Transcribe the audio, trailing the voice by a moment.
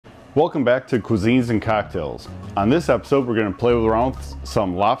Welcome back to Cuisines and Cocktails. On this episode, we're going to play around with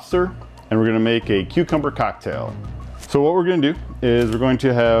some lobster and we're going to make a cucumber cocktail. So what we're going to do is we're going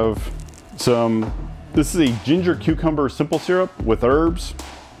to have this is a ginger cucumber simple syrup with herbs.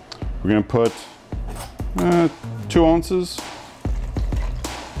 We're going to put 2 ounces.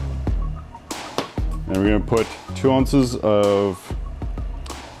 And we're going to put 2 ounces of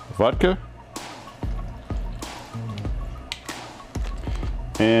vodka.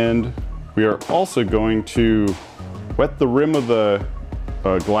 And we are also going to wet the rim of the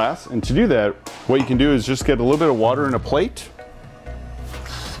glass. And to do that, what you can do is just get a little bit of water in a plate.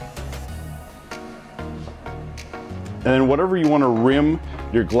 And then whatever you want to rim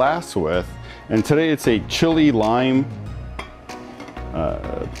your glass with. And today it's a chili lime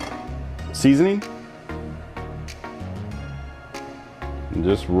seasoning. And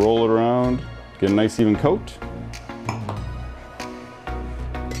just roll it around, get a nice even coat.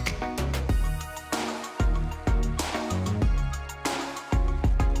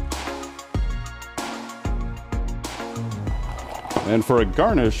 And for a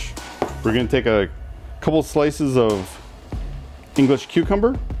garnish, we're going to take a couple slices of English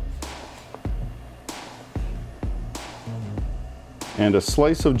cucumber and a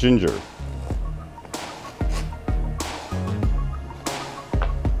slice of ginger.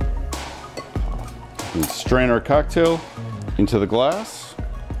 And strain our cocktail into the glass.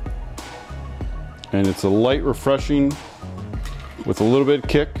 And it's a light, refreshing, with a little bit of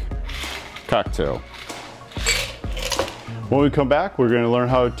kick cocktail. When we come back, we're going to learn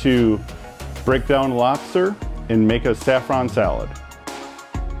how to break down lobster and make a saffron salad.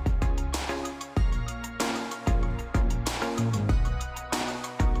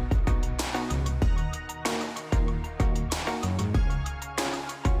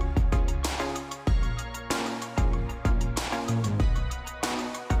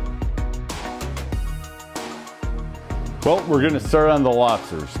 Well, we're going to start on the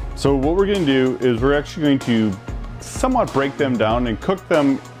lobsters. So what we're going to do is we're actually going to somewhat break them down and cook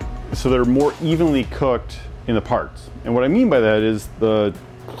them so they're more evenly cooked in the parts. And what I mean by that is the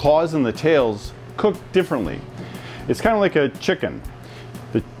claws and the tails cook differently. It's kind of like a chicken.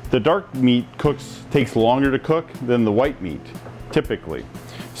 The dark meat takes longer to cook than the white meat, typically.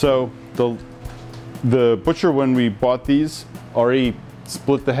 So the butcher, when we bought these, already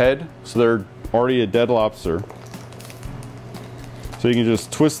split the head, so they're already a dead lobster. So you can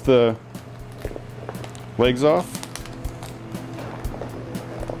just twist the legs off.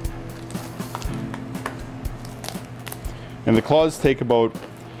 And the claws take about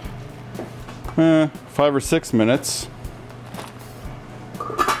 5 or 6 minutes.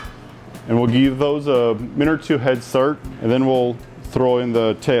 And we'll give those a minute or 2 head start, and then we'll throw in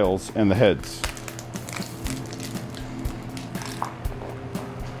the tails and the heads.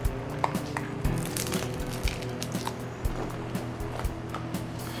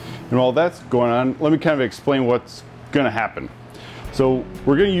 And while that's going on, let me kind of explain what's going to happen. So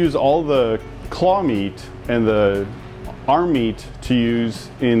we're going to use all the claw meat and the arm meat to use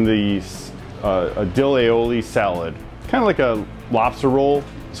in the a dill aioli salad, kind of like a lobster roll,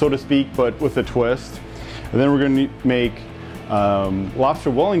 so to speak, but with a twist. And then we're going to make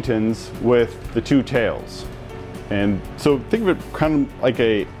lobster Wellingtons with the 2 tails. And so think of it kind of like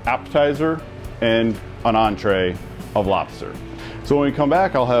a appetizer and an entree of lobster. So when we come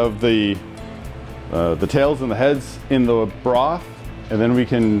back, I'll have the tails and the heads in the broth, and then we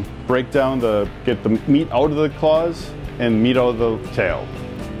can break down get the meat out of the claws and meat out of the tail.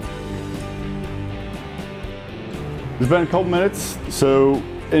 It's been a couple minutes,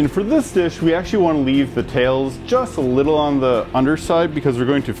 and for this dish, we actually want to leave the tails just a little on the underside because we're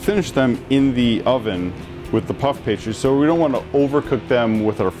going to finish them in the oven with the puff pastry, so we don't want to overcook them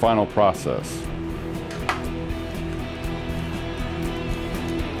with our final process.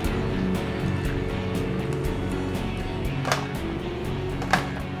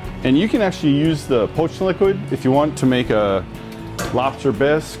 And you can actually use the poached liquid if you want to make a lobster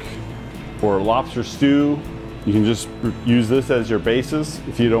bisque or a lobster stew. You can just use this as your basis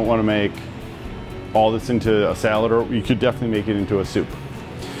if you don't want to make all this into a salad, or you could definitely make it into a soup.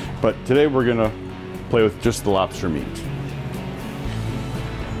 But today we're going to play with just the lobster meat.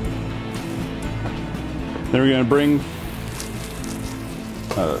 Then we're going to bring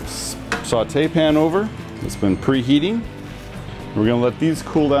a saute pan over. It's been preheating. We're going to let these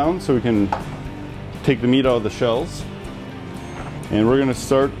cool down so we can take the meat out of the shells. And we're going to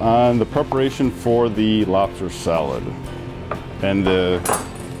start on the preparation for the lobster salad and the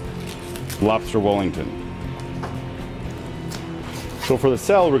lobster Wellington. So for the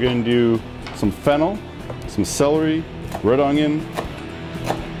salad, we're going to do some fennel, some celery, red onion,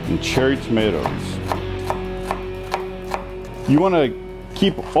 and cherry tomatoes. You want to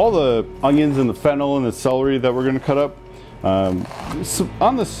keep all the onions and the fennel and the celery that we're going to cut up on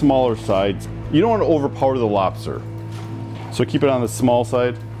the smaller side. You don't want to overpower the lobster. So keep it on the small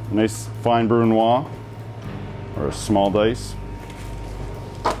side, a nice fine brunoise or a small dice.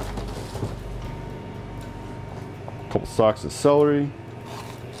 A couple stalks of celery.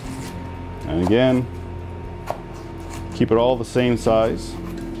 And again, keep it all the same size.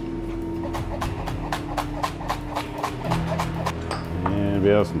 And we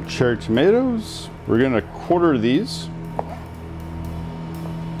have some cherry tomatoes. We're going to quarter these.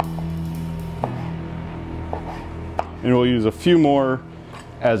 And we'll use a few more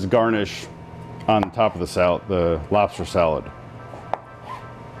as garnish on top of the salad, the lobster salad.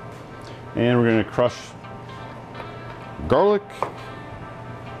 And we're going to crush garlic.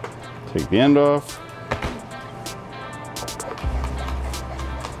 Take the end off.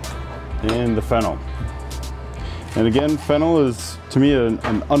 And the fennel. And again, fennel is, to me, an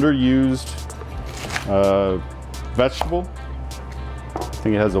underused vegetable. I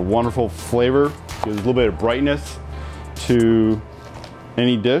think it has a wonderful flavor. Gives a little bit of brightness to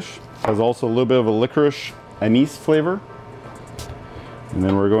any dish. Has also a little bit of a licorice anise flavor. And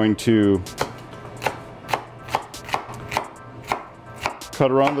then we're going to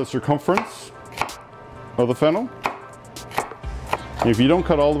cut around the circumference of the fennel. And if you don't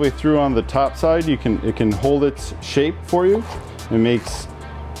cut all the way through on the top side, it can hold its shape for you. It makes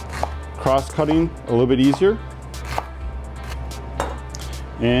cross-cutting a little bit easier.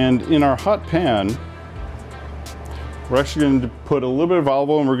 And in our hot pan, we're actually going to put a little bit of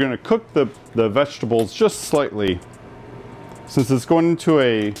olive oil, and we're going to cook the vegetables just slightly. Since it's going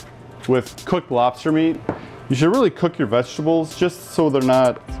into with cooked lobster meat, you should really cook your vegetables just so they're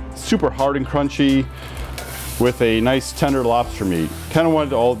not super hard and crunchy with a nice tender lobster meat. Kind of want it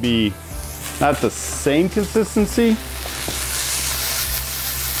to all be not the same consistency.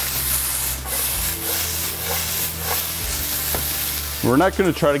 We're not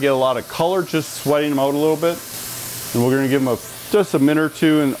going to try to get a lot of color, just sweating them out a little bit. And we're going to give them just a minute or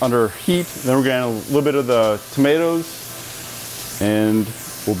two under heat. Then we're going to add a little bit of the tomatoes, and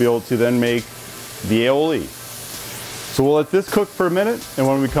we'll be able to then make the aioli. So we'll let this cook for a minute, and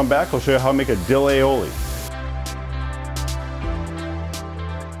when we come back, I'll show you how to make a dill aioli.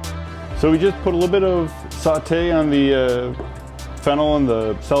 So we just put a little bit of saute on the fennel and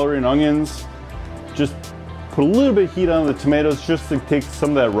the celery and onions. Just put a little bit of heat on the tomatoes just to take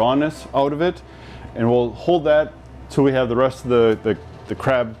some of that rawness out of it. And we'll hold that till we have the rest of the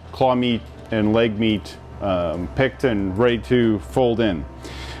crab claw meat and leg meat picked and ready to fold in.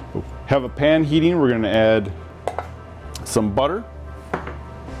 We'll have a pan heating. We're going to add some butter.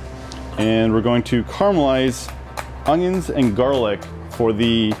 And we're going to caramelize onions and garlic for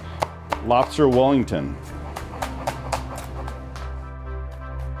the lobster Wellington.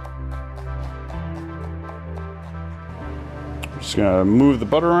 Just gonna move the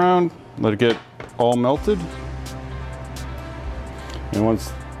butter around, let it get all melted. And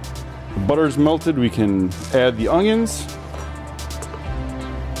once the butter's melted, we can add the onions.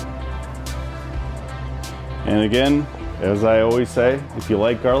 And again, as I always say, if you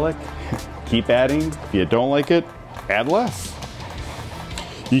like garlic, keep adding. If you don't like it, add less.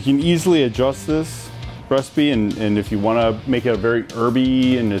 You can easily adjust this recipe, and if you want to make it a very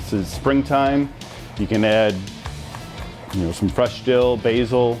herby and this is springtime, you can add some fresh dill,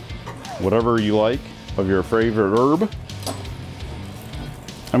 basil, whatever you like of your favorite herb.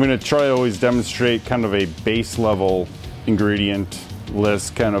 I'm going to try to always demonstrate kind of a base level ingredient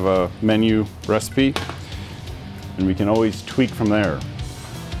list, kind of a menu recipe, and we can always tweak from there.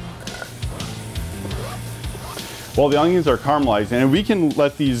 Well, the onions are caramelized, and we can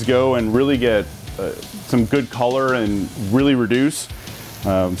let these go and really get some good color and really reduce.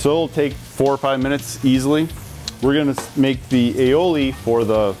 So it'll take 4 or 5 minutes easily. We're going to make the aioli for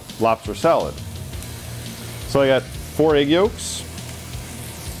the lobster salad. So I got 4 egg yolks,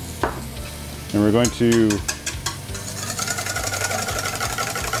 and we're going to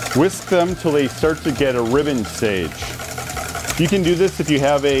whisk them till they start to get a ribbon stage. You can do this if you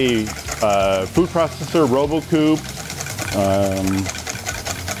have a food processor, RoboCube.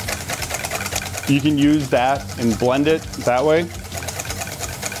 You can use that and blend it that way.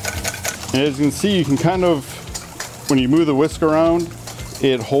 And as you can see, you can kind of, when you move the whisk around,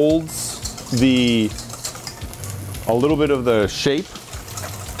 it holds a little bit of the shape.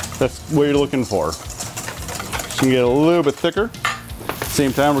 That's what you're looking for. So you can get a little bit thicker. At the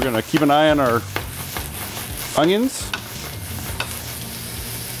same time, we're going to keep an eye on our onions.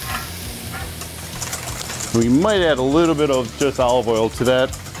 We might add a little bit of just olive oil to that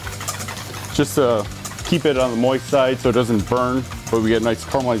just to keep it on the moist side so it doesn't burn, but we get nice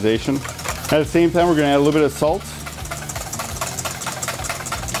caramelization. At the same time, we're gonna add a little bit of salt.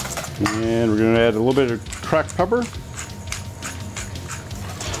 And we're gonna add a little bit of cracked pepper.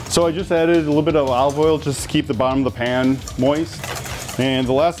 So I just added a little bit of olive oil just to keep the bottom of the pan moist. And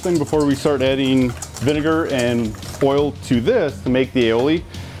the last thing before we start adding vinegar and oil to this to make the aioli,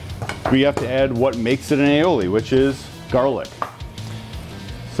 we have to add what makes it an aioli, which is garlic.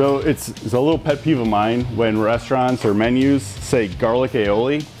 So it's a little pet peeve of mine when restaurants or menus say garlic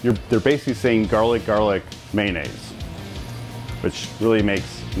aioli. They're basically saying garlic mayonnaise, which really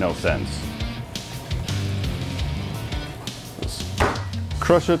makes no sense. Just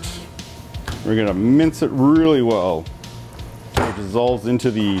crush it. We're gonna mince it really well so it dissolves into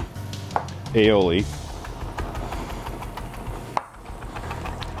the aioli.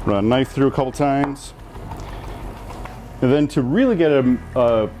 Run a knife through a couple times. And then to really get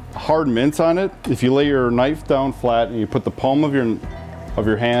a hard mince on it, if you lay your knife down flat and you put the palm of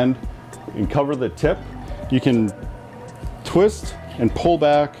your hand and cover the tip, you can twist and pull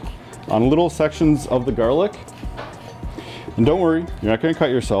back on little sections of the garlic. And don't worry, you're not going to cut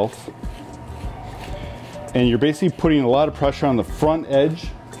yourself. And you're basically putting a lot of pressure on the front edge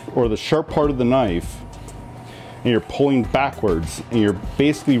or the sharp part of the knife, and you're pulling backwards, and you're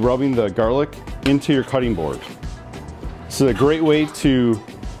basically rubbing the garlic into your cutting board. This is a great way to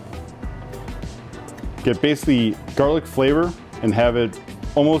get basically garlic flavor and have it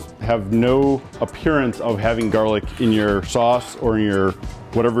almost have no appearance of having garlic in your sauce or in your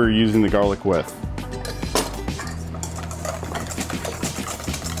whatever you're using the garlic with.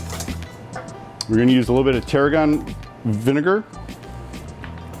 We're going to use a little bit of tarragon vinegar.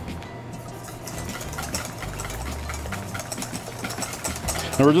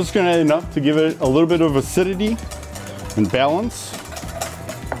 And we're just going to add enough to give it a little bit of acidity and balance.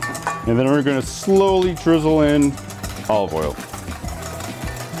 And then we're going to slowly drizzle in olive oil.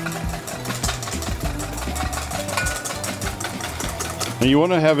 And you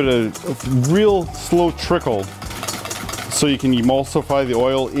want to have it a real slow trickle so you can emulsify the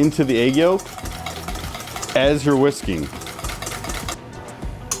oil into the egg yolk as you're whisking.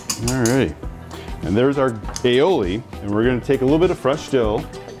 All right, and there's our aioli, and we're going to take a little bit of fresh dill,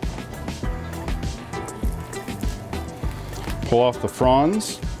 pull off the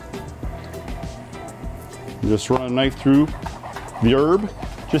fronds, and just run a knife through the herb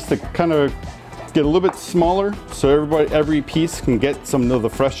just to kind of get a little bit smaller so every piece can get some of the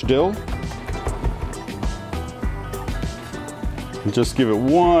fresh dill. And just give it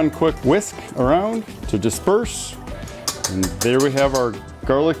one quick whisk around to disperse. And there we have our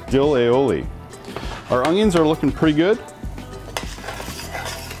garlic dill aioli. Our onions are looking pretty good.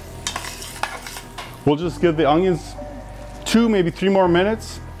 We'll just give the onions 2, maybe 3 more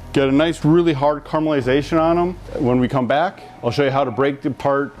minutes. Get a nice, really hard caramelization on them. When we come back, I'll show you how to break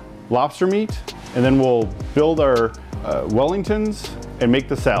apart lobster meat, and then we'll build our Wellingtons and make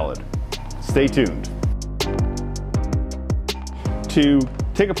the salad. Stay tuned. To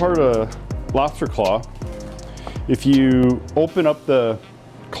take apart a lobster claw, if you open up the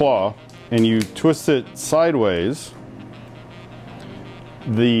claw and you twist it sideways,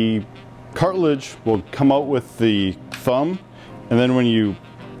 the cartilage will come out with the thumb, and then when you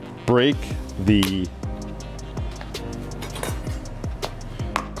break the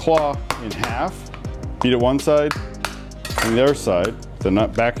claw in half, beat it one side and the other side, the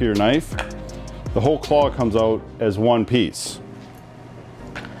back of your knife, the whole claw comes out as one piece.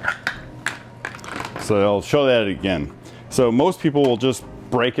 So I'll show that again. So most people will just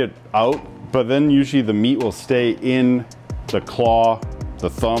break it out, but then usually the meat will stay in the claw, the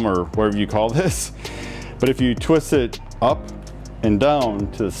thumb, or whatever you call this. But if you twist it up and down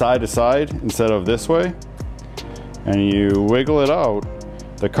to side instead of this way, and you wiggle it out,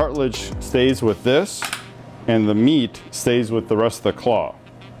 the cartilage stays with this and the meat stays with the rest of the claw.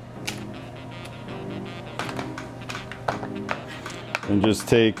 And just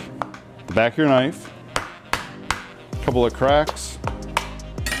take the back of your knife, a couple of cracks,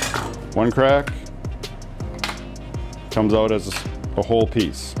 one crack, comes out as a whole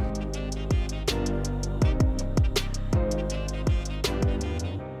piece.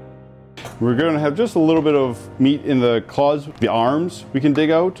 We're going to have just a little bit of meat in the claws, the arms we can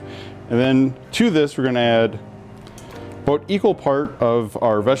dig out. And then to this, we're going to add about equal part of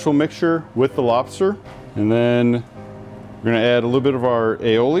our vegetable mixture with the lobster. And then we're going to add a little bit of our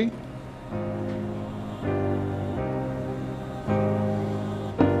aioli.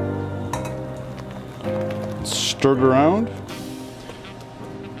 Stir it around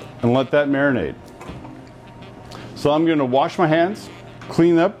and let that marinate. So I'm going to wash my hands.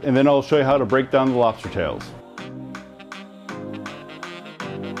 clean up, and then I'll show you how to break down the lobster tails.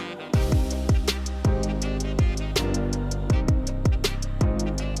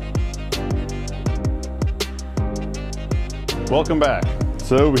 Welcome back.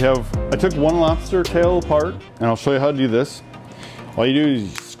 So I took one lobster tail apart, and I'll show you how to do this. All you do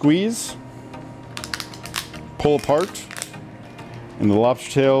is squeeze, pull apart, and the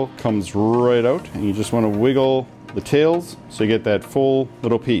lobster tail comes right out, and you just want to wiggle the tails so you get that full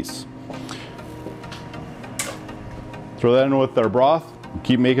little piece. Throw that in with our broth, and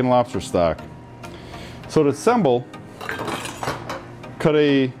keep making lobster stock. So to assemble, cut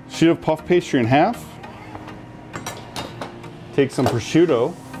a sheet of puff pastry in half. Take some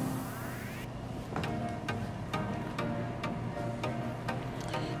prosciutto,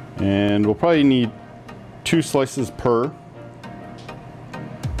 and we'll probably need 2 slices per.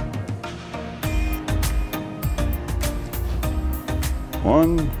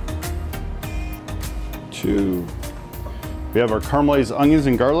 One, two. We have our caramelized onions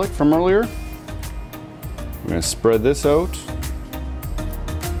and garlic from earlier. We're going to spread this out.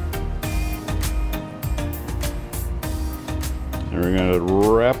 And we're going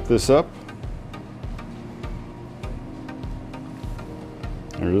to wrap this up.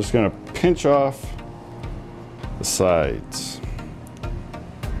 And we're just going to pinch off the sides.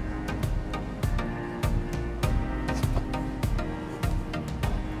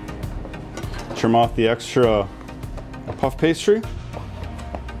 Trim off the extra puff pastry.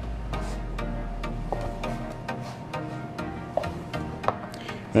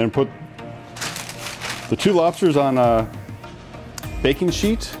 Then put the 2 lobsters on a baking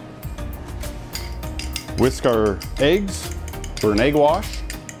sheet. Whisk our eggs for an egg wash.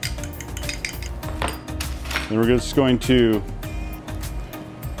 Then we're just going to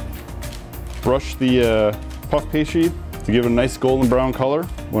brush the puff pastry to give it a nice golden brown color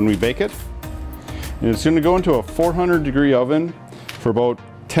when we bake it. And it's going to go into a 400-degree oven for about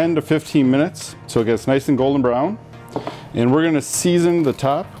 10 to 15 minutes so it gets nice and golden brown. And we're going to season the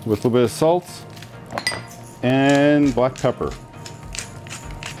top with a little bit of salt and black pepper.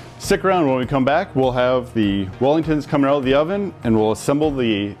 Stick around. When we come back, we'll have the Wellingtons coming out of the oven, and we'll assemble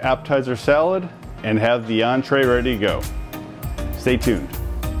the appetizer salad and have the entree ready to go. Stay tuned.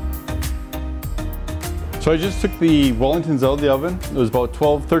 So I just took the Wellingtons out of the oven. It was about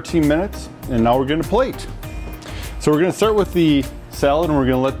 12-13 minutes, and now we're going to plate. So we're going to start with the salad, and we're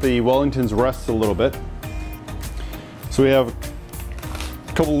going to let the Wellingtons rest a little bit. So we have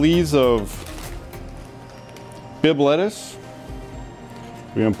a couple leaves of Bib lettuce.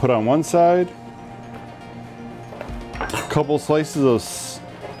 We're going to put on one side. A couple slices of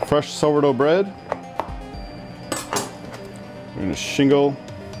fresh sourdough bread. We're going to shingle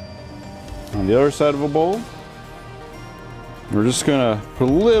on the other side of a bowl. We're just going to put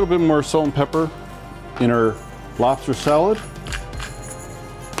a little bit more salt and pepper in our lobster salad.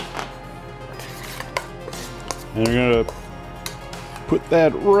 And we're going to put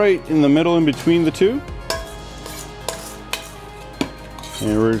that right in the middle in between the two.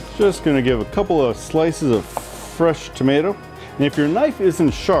 And we're just going to give a couple of slices of fresh tomato. And if your knife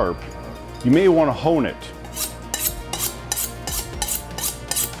isn't sharp, you may want to hone it.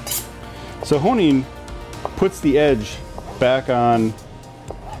 So honing puts the edge back on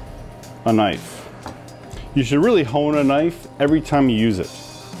a knife. You should really hone a knife every time you use it,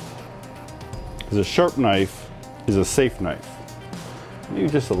 because a sharp knife is a safe knife. Maybe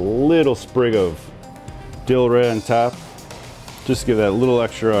just a little sprig of dill right on top, just to give that a little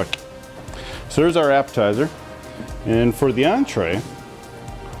extra. So there's our appetizer. And for the entree,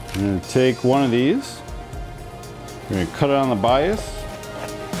 I'm going to take one of these. We're going to cut it on the bias.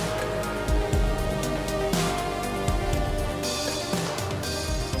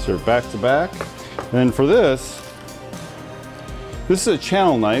 Serve back to back. And then for this is a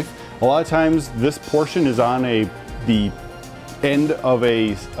channel knife. A lot of times this portion is on the end of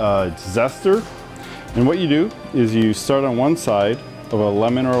a zester. And what you do is you start on one side of a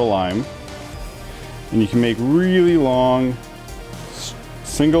lemon or a lime, and you can make really long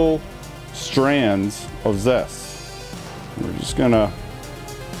single strands of zest. We're just gonna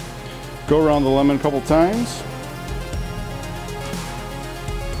go around the lemon a couple times.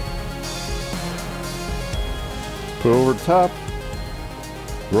 Put it over the top,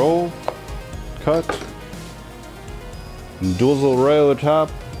 roll, cut, and drizzle right over the top.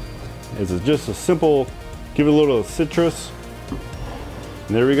 It's just a simple, give it a little citrus.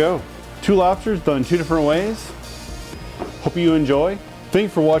 And there we go. 2 lobsters done 2 different ways. Hope you enjoy.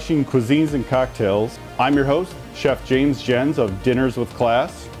 Thanks for watching Cuisines and Cocktails. I'm your host, Chef James Jens of Dinners with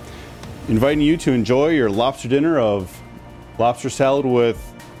Class, inviting you to enjoy your lobster dinner of lobster salad with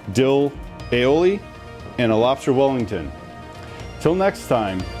dill aioli, and a lobster Wellington. Till next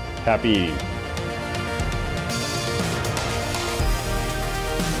time, happy eating.